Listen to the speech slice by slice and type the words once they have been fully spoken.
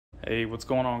Hey, what's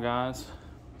going on, guys?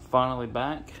 Finally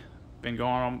back. Been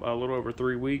gone a little over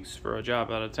 3 weeks for a job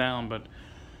out of town, but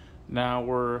now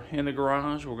we're in the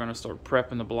garage. We're gonna start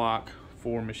prepping the block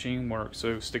for machine work,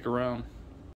 so stick around.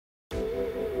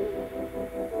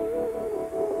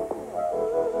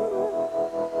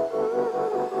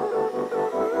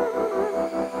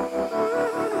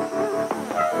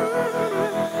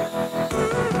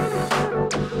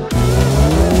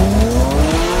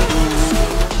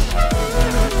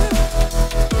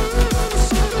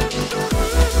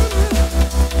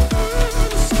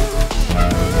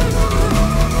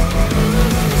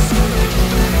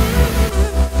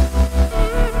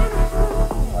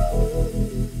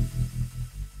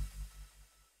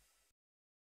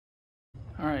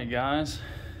 Alright guys,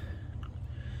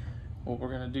 what we're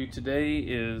going to do today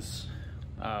is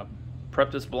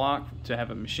prep this block to have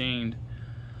it machined.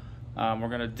 We're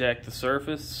going to deck the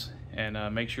surface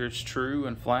and make sure it's true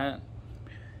and flat,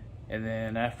 and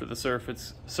then after the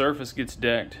surface gets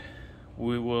decked,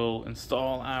 we will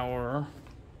install our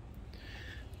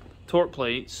torque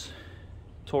plates,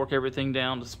 torque everything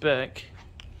down to spec,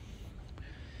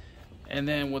 and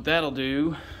then what that'll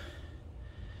do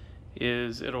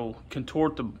is it'll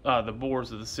contort the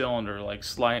bores of the cylinder, like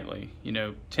slightly, you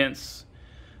know,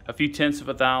 a few tenths of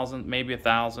a thousandth, maybe a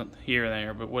thousandth here and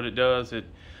there. But what it does, it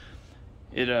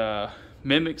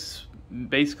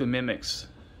basically mimics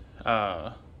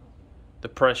the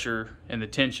pressure and the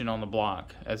tension on the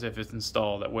block as if it's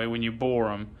installed. That way when you bore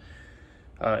them,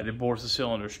 it bores the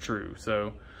cylinders true.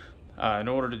 So in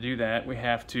order to do that, we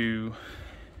have to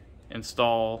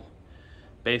install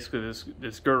basically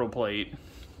this girdle plate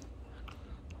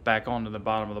back onto the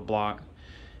bottom of the block,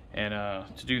 and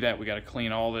to do that we got to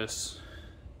clean all this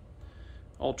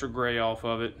ultra gray off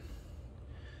of it,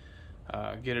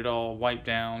 get it all wiped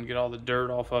down, get all the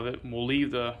dirt off of it, and we'll leave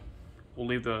the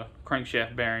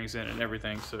crankshaft bearings in it and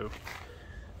everything. So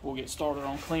we'll get started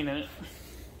on cleaning it.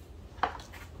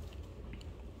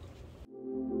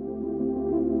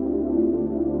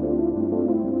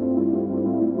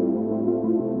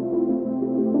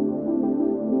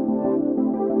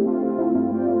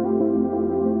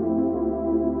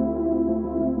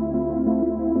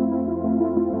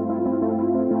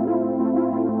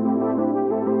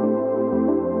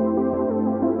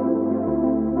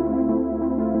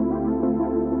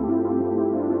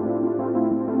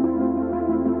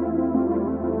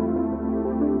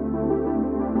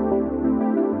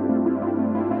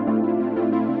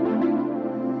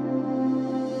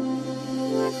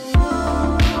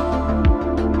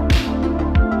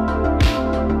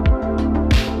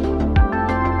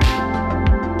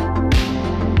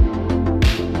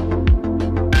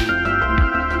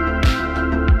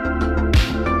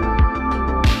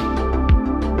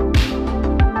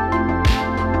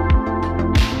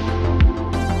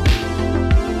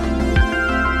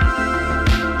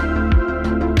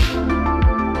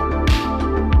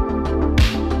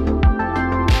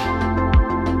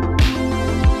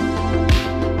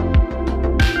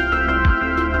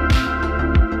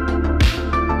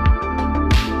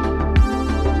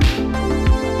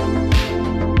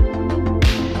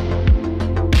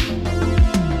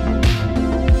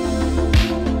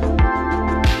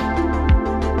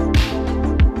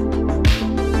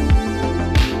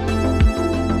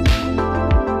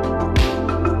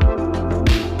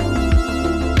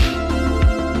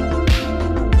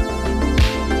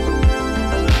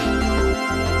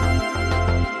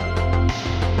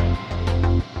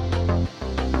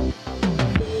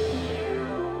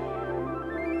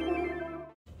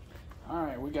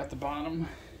 We got the bottom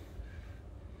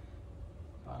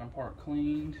part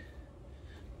cleaned,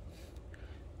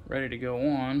 ready to go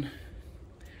on.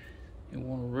 You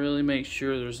want to really make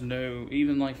sure there's no,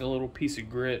 even like a little piece of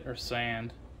grit or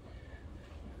sand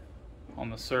on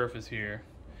the surface here.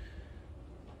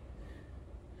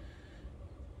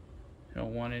 You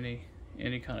don't want any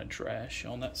kind of trash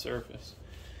on that surface.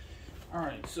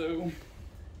 Alright, so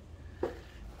what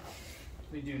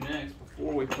we do next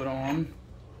before we put on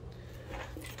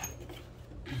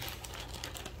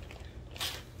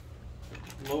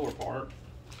the lower part,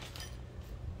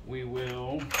 we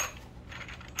will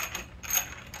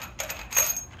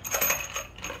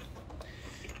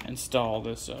install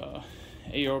this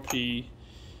ARP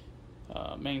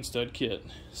main stud kit.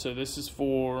 So this is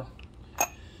for,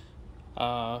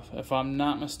 if I'm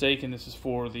not mistaken, this is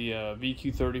for the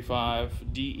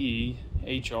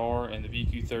VQ35VHR and the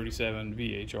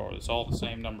VQ37VHR. It's all the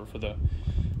same number for the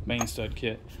main stud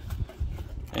kit.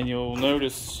 And you'll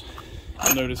notice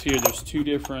here there's two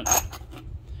different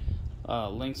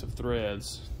lengths of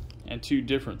threads and two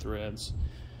different threads.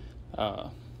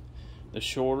 The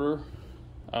shorter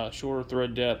shorter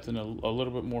thread depth and a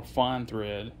little bit more fine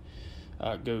thread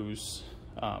goes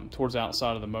towards the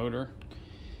outside of the motor,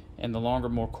 and the longer,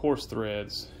 more coarse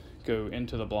threads go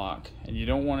into the block. And you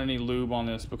don't want any lube on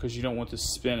this because you don't want this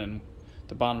spinning,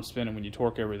 the bottom spinning when you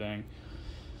torque everything.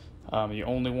 You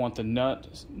only want the nut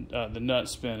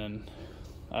spinning,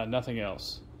 nothing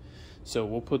else. So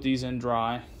we'll put these in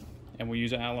dry, and we'll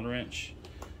use an Allen wrench.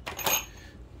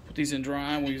 Put these in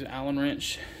dry, and we'll use an Allen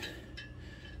wrench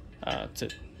to,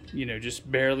 you know,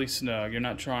 just barely snug. You're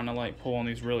not trying to like pull on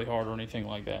these really hard or anything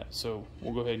like that. So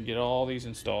we'll go ahead and get all these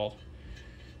installed.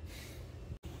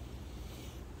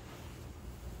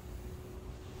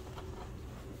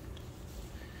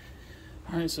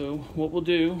 All right, so what we'll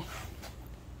do,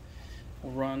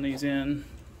 we'll run these in.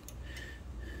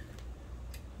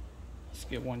 Let's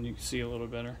get one you can see a little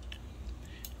better.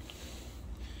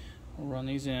 We'll run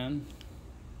these in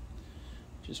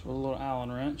just with a little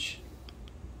Allen wrench.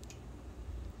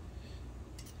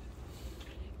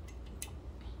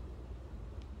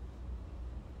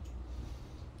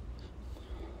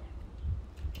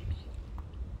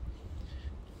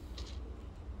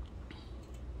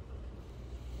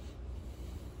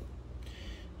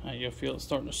 You'll feel it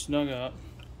starting to snug up.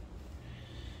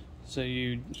 So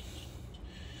you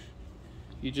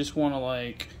just want to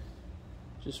like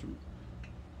just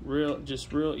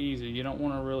real easy. You don't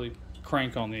want to really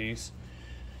crank on these,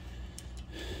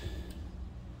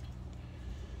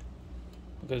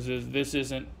 because this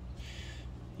isn't.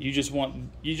 You just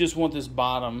want this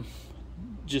bottom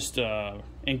just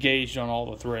engaged on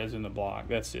all the threads in the block.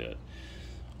 That's it.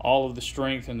 All of the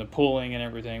strength and the pulling and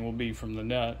everything will be from the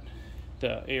nut,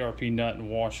 the ARP nut and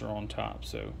washer on top.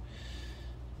 So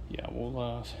yeah,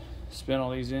 we'll spin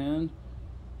all these in.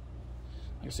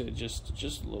 Like I said, just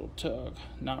a little tug,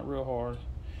 not real hard,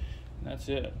 and that's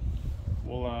it.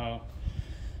 We'll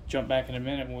jump back in a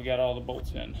minute when we got all the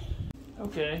bolts in.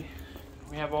 Okay,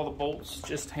 we have all the bolts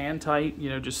just hand tight,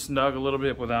 you know, just snug a little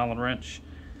bit with Allen wrench.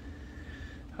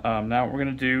 Now what we're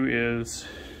gonna do is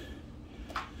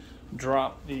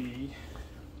drop the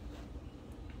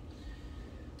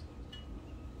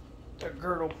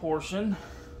girdle portion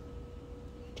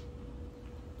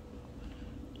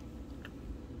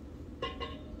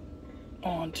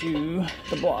onto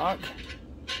the block.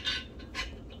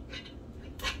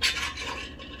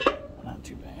 Not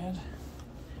too bad.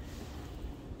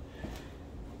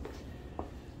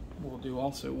 We'll do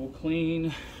also,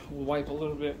 we'll wipe a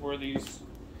little bit where these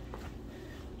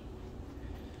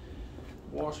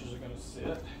washers are going to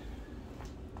sit.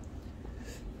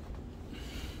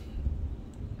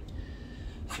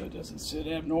 So it doesn't sit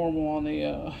abnormal on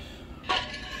the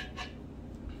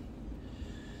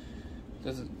so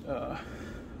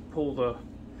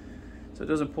it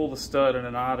doesn't pull the stud at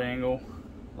an odd angle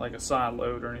like a side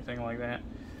load or anything like that.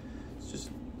 It's just,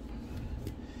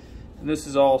 and this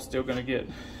is all still going to get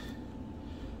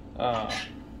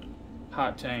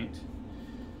hot tanked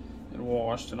and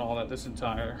washed and all that. This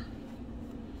entire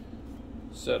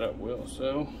setup will.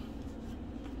 So,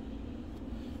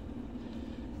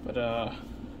 but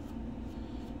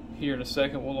here in a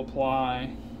second we'll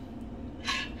apply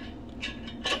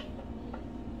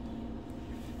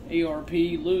ARP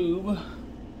lube,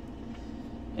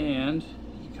 and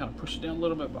you kind of push it down a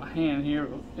little bit by hand here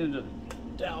into the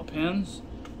dowel pins.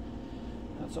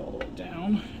 That's all the way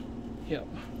down. Yep.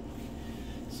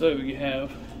 So you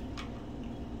have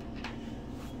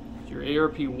your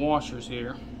ARP washers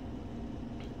here,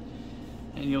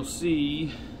 and you'll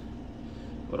see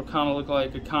what'll kind of look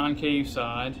like a concave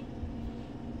side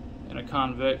and a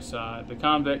convex side. The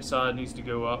convex side needs to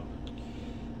go up,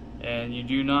 and you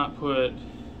do not put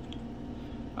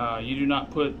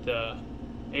the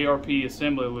ARP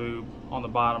assembly lube on the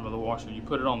bottom of the washer. You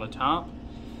put it on the top,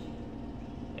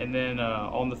 and then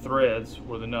on the threads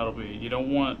where the nut will be. You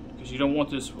don't want, because you don't want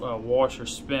this washer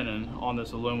spinning on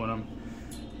this aluminum,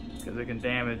 because it can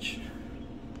damage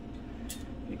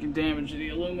the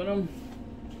aluminum,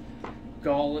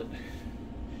 gall it.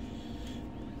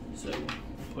 So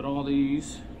put all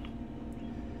these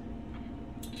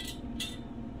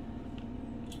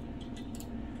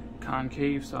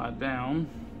concave side down,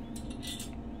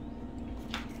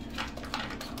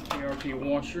 ARP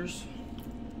washers,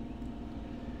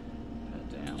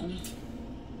 that down,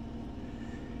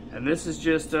 and this is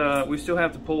just we still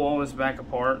have to pull all this back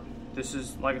apart. This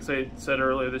is, like I said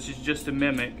earlier, this is just to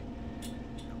mimic.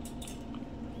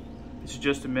 This is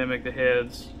just to mimic the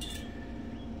heads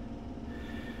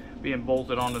being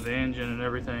bolted onto the engine and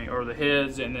everything, or the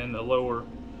heads and then the lower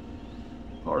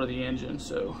part of the engine.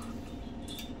 So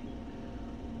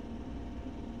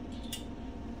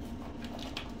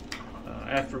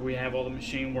after we have all the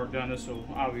machine work done. This will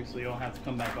obviously all have to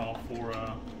come back off for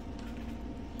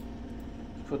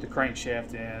put the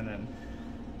crankshaft in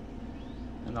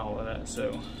and all of that.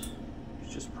 So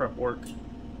it's just prep work.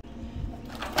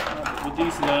 With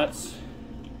these nuts,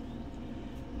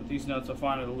 I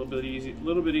find it a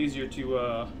little bit easier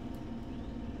to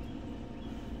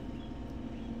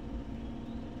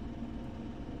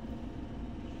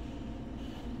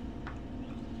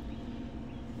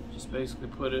just basically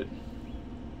put it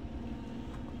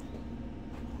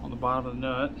on the bottom of the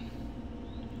nut,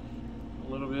 a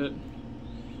little bit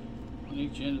on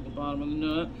each end of the bottom of the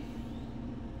nut.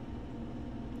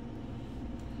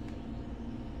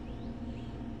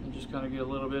 And just kind of get a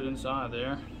little bit inside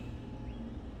there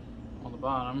on the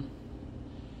bottom.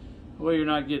 That way you're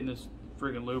not getting this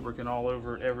friggin' lubricant all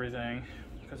over everything,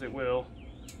 because it will.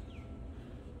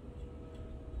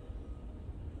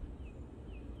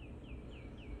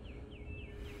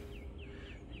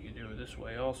 You can do it this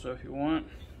way also if you want.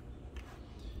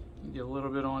 You can get a little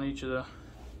bit on each of the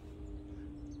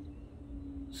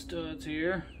studs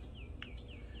here.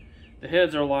 The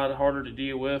heads are a lot harder to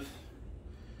deal with.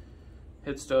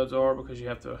 Head studs are, because you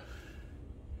have to,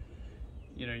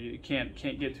 you know, you can't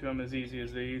get to them as easy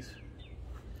as these,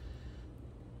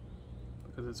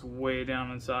 because it's way down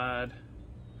inside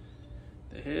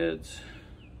the heads.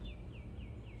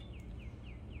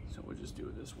 So we'll just do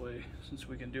it this way, since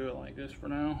we can do it like this for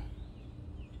now.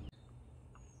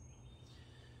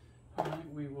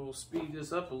 Alright, we will speed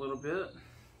this up a little bit.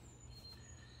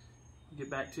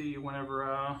 Get back to you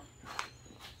whenever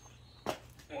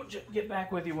we'll get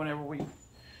back with you whenever we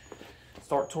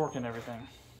start torquing everything.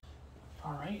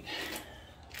 All right,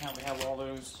 now we have all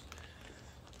those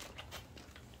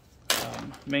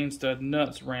main stud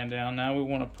nuts ran down. Now we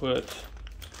want to put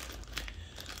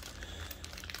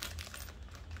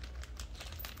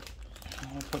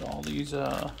all these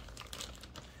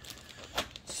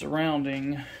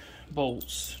surrounding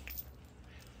bolts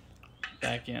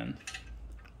back in.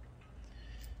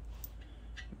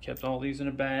 Kept all these in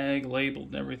a bag, labeled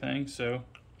and everything, so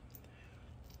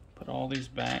put all these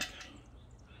back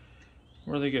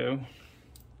where they go,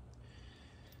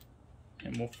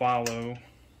 and we'll follow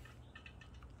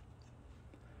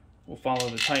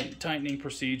the tightening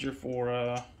procedure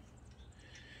for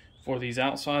these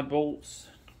outside bolts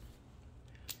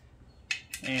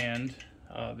and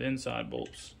the inside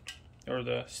bolts, or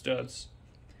the studs.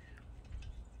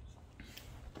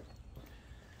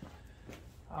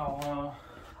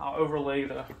 I'll overlay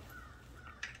the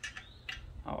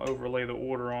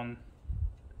order on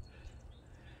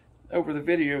over the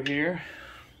video here,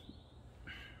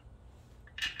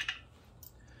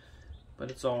 but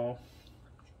it's all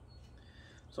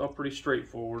pretty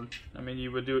straightforward. I mean,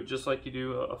 you would do it just like you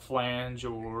do a flange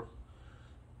or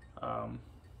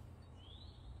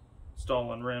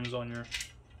stalling rims on your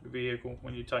vehicle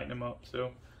when you tighten them up.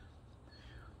 So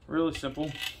really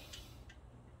simple.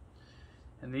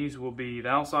 And these will be, the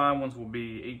outside ones will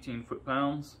be 18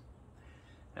 foot-pounds,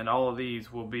 and all of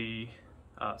these will be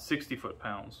 60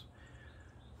 foot-pounds.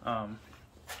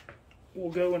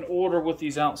 We'll go in order with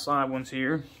these outside ones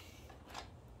here.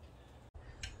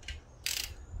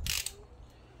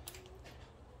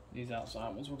 These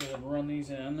outside ones, we'll go ahead and run these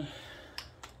in.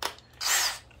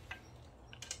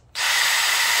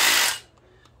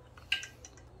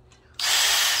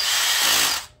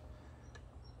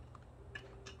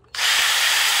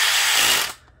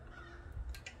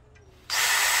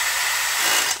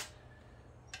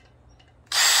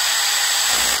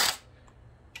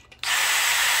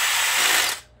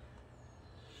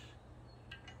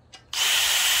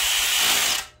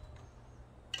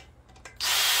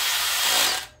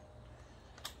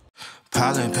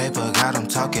 Pollen paper got them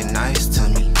talking nice to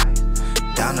me.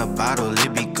 Down the bottle,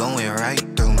 it be going right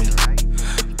through me.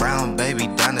 Brown baby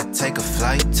down to take a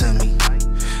flight to me.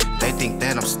 They think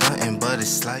that I'm stunting, but it's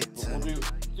slight to me.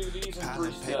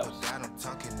 Pollen paper got them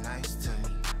talking nice to me.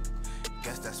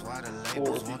 Guess that's why the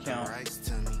labels want the rights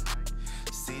to me.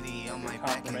 CD on my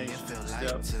back and it feel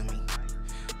light to me.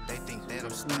 They think that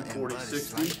I'm stunting, but it's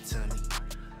slight to me.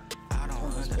 I don't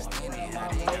understand it,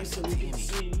 how they got to me.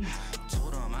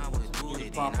 Told them I would do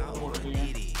it, and I would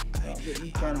get it.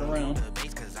 Turned around.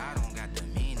 Cause I don't got the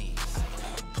mini.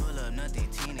 Pull up nothing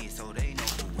teeny, so they know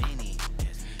who winning.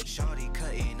 Shorty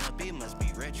cutting up, it must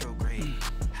be retrograde.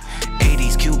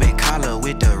 80s Cuban collar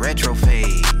with the retro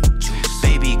fade.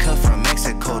 Baby cut from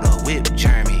Mexico, the whip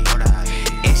German.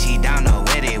 And she down to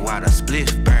wet it while the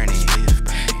spliff burning.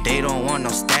 They don't want no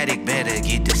static, better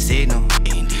get the signal.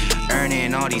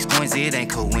 Earning all these coins, it ain't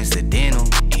coincidental.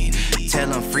 Tell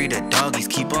them free the doggies,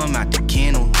 keep them out the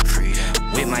kennel.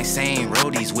 With my same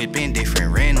roadies, whipping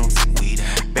different rentals.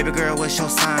 Baby girl, what's your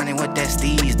sign and what that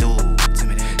steez do?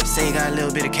 Say you got a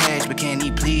little bit of cash, but can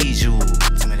he please you?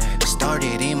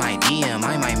 Started in my DM,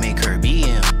 I might make her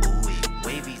BM.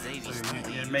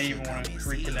 You may even want to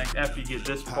reconnect after you get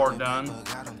this part done.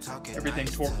 Everything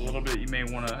torqued a little bit. You may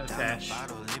want to attach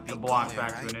the block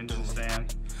back to an engine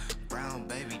stand.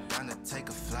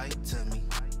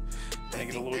 Make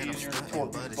it a little easier to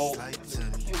torque these bolts.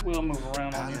 It will move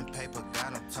around on you.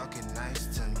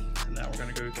 So now we're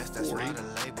going to go to 40.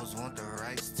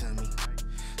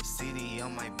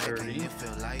 30.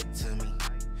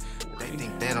 They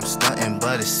think that I'm stunting,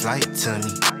 but it's slight to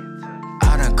me.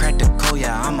 I done cracked the code,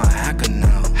 yeah, I'm a hacker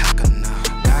now.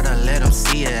 Gotta let them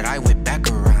see it, I went back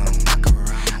around.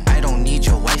 I don't need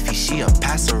your wifey, she a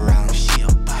pass around.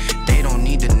 They don't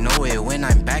need to know it when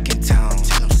I'm back in town.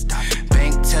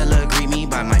 Bank teller greet me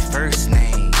by my first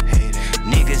name.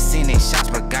 Niggas seen they shots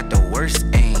but got the worst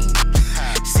aim.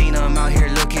 Seen him out here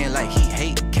looking like he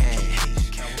hate cash.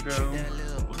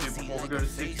 Before we go to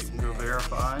 60, we'll go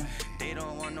verify. They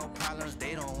don't want no problems,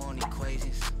 they don't want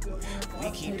equations. We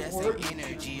keep that same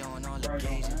energy on all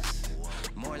occasions.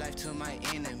 More life to my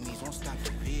enemies, won't stop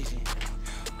the vision.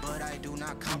 But I do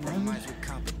not compromise with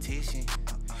competition.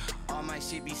 All my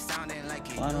shit be sounding like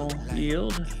it. Final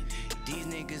yield,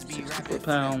 60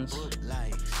 foot-pounds.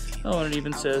 Oh, and it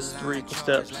even says 3 equal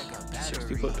steps,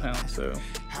 60 foot-pounds, so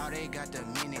that's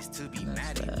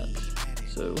that.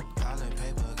 So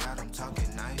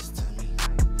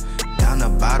down the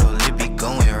bottle, it be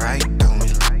going right through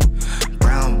me.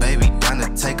 Brown baby down to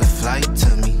take a flight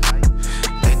to me.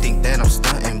 They think that I'm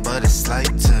stunting, but it's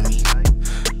slight to me.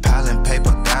 Piling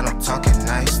paper got them talking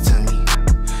nice to me.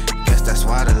 Guess that's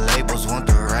why the labels want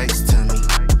the rights to me.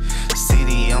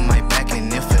 CD on my back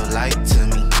and it feel light to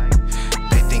me.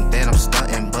 They think that I'm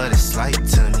stunting, but it's slight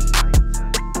to me.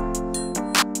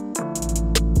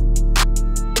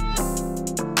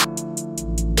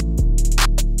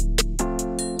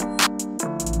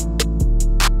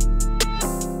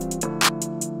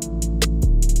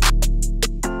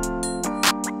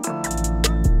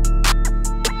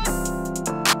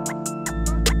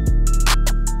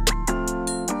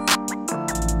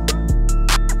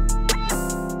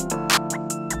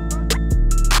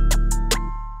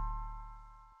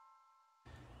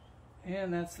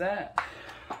 and that's that.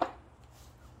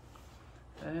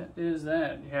 That is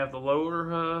that. You have the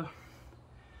lower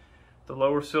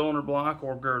cylinder block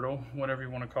or girdle, whatever you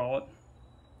want to call it.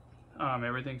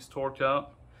 Everything's torqued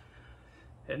up,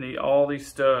 and all these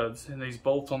studs and these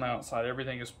bolts on the outside,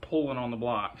 everything is pulling on the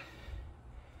block.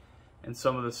 And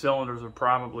some of the cylinders are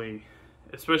probably,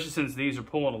 especially since these are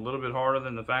pulling a little bit harder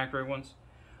than the factory ones,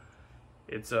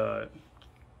 it's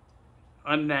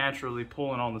unnaturally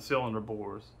pulling on the cylinder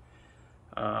bores.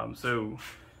 So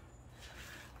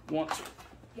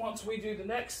once we do the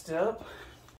next step,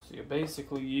 so you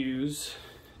basically use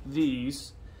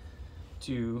these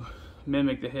to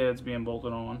mimic the heads being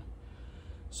bolted on.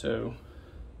 So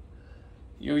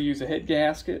you'll use a head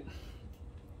gasket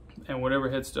and whatever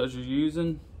head studs you're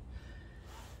using,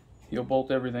 you'll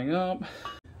bolt everything up.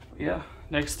 Yeah,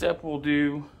 next step we'll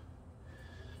do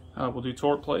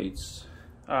torque plates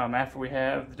after we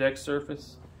have the deck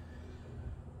surface.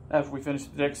 After we finish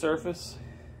the deck surface,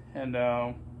 and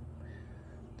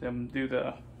then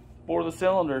bore the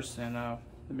cylinders, and the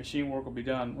machine work will be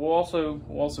done. We'll also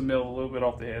mill a little bit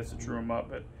off the heads to true them up,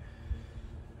 but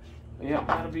yeah,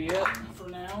 that'll be it for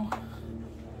now.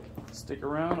 Stick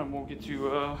around and we'll get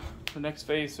to the next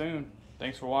phase soon.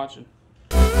 Thanks for watching.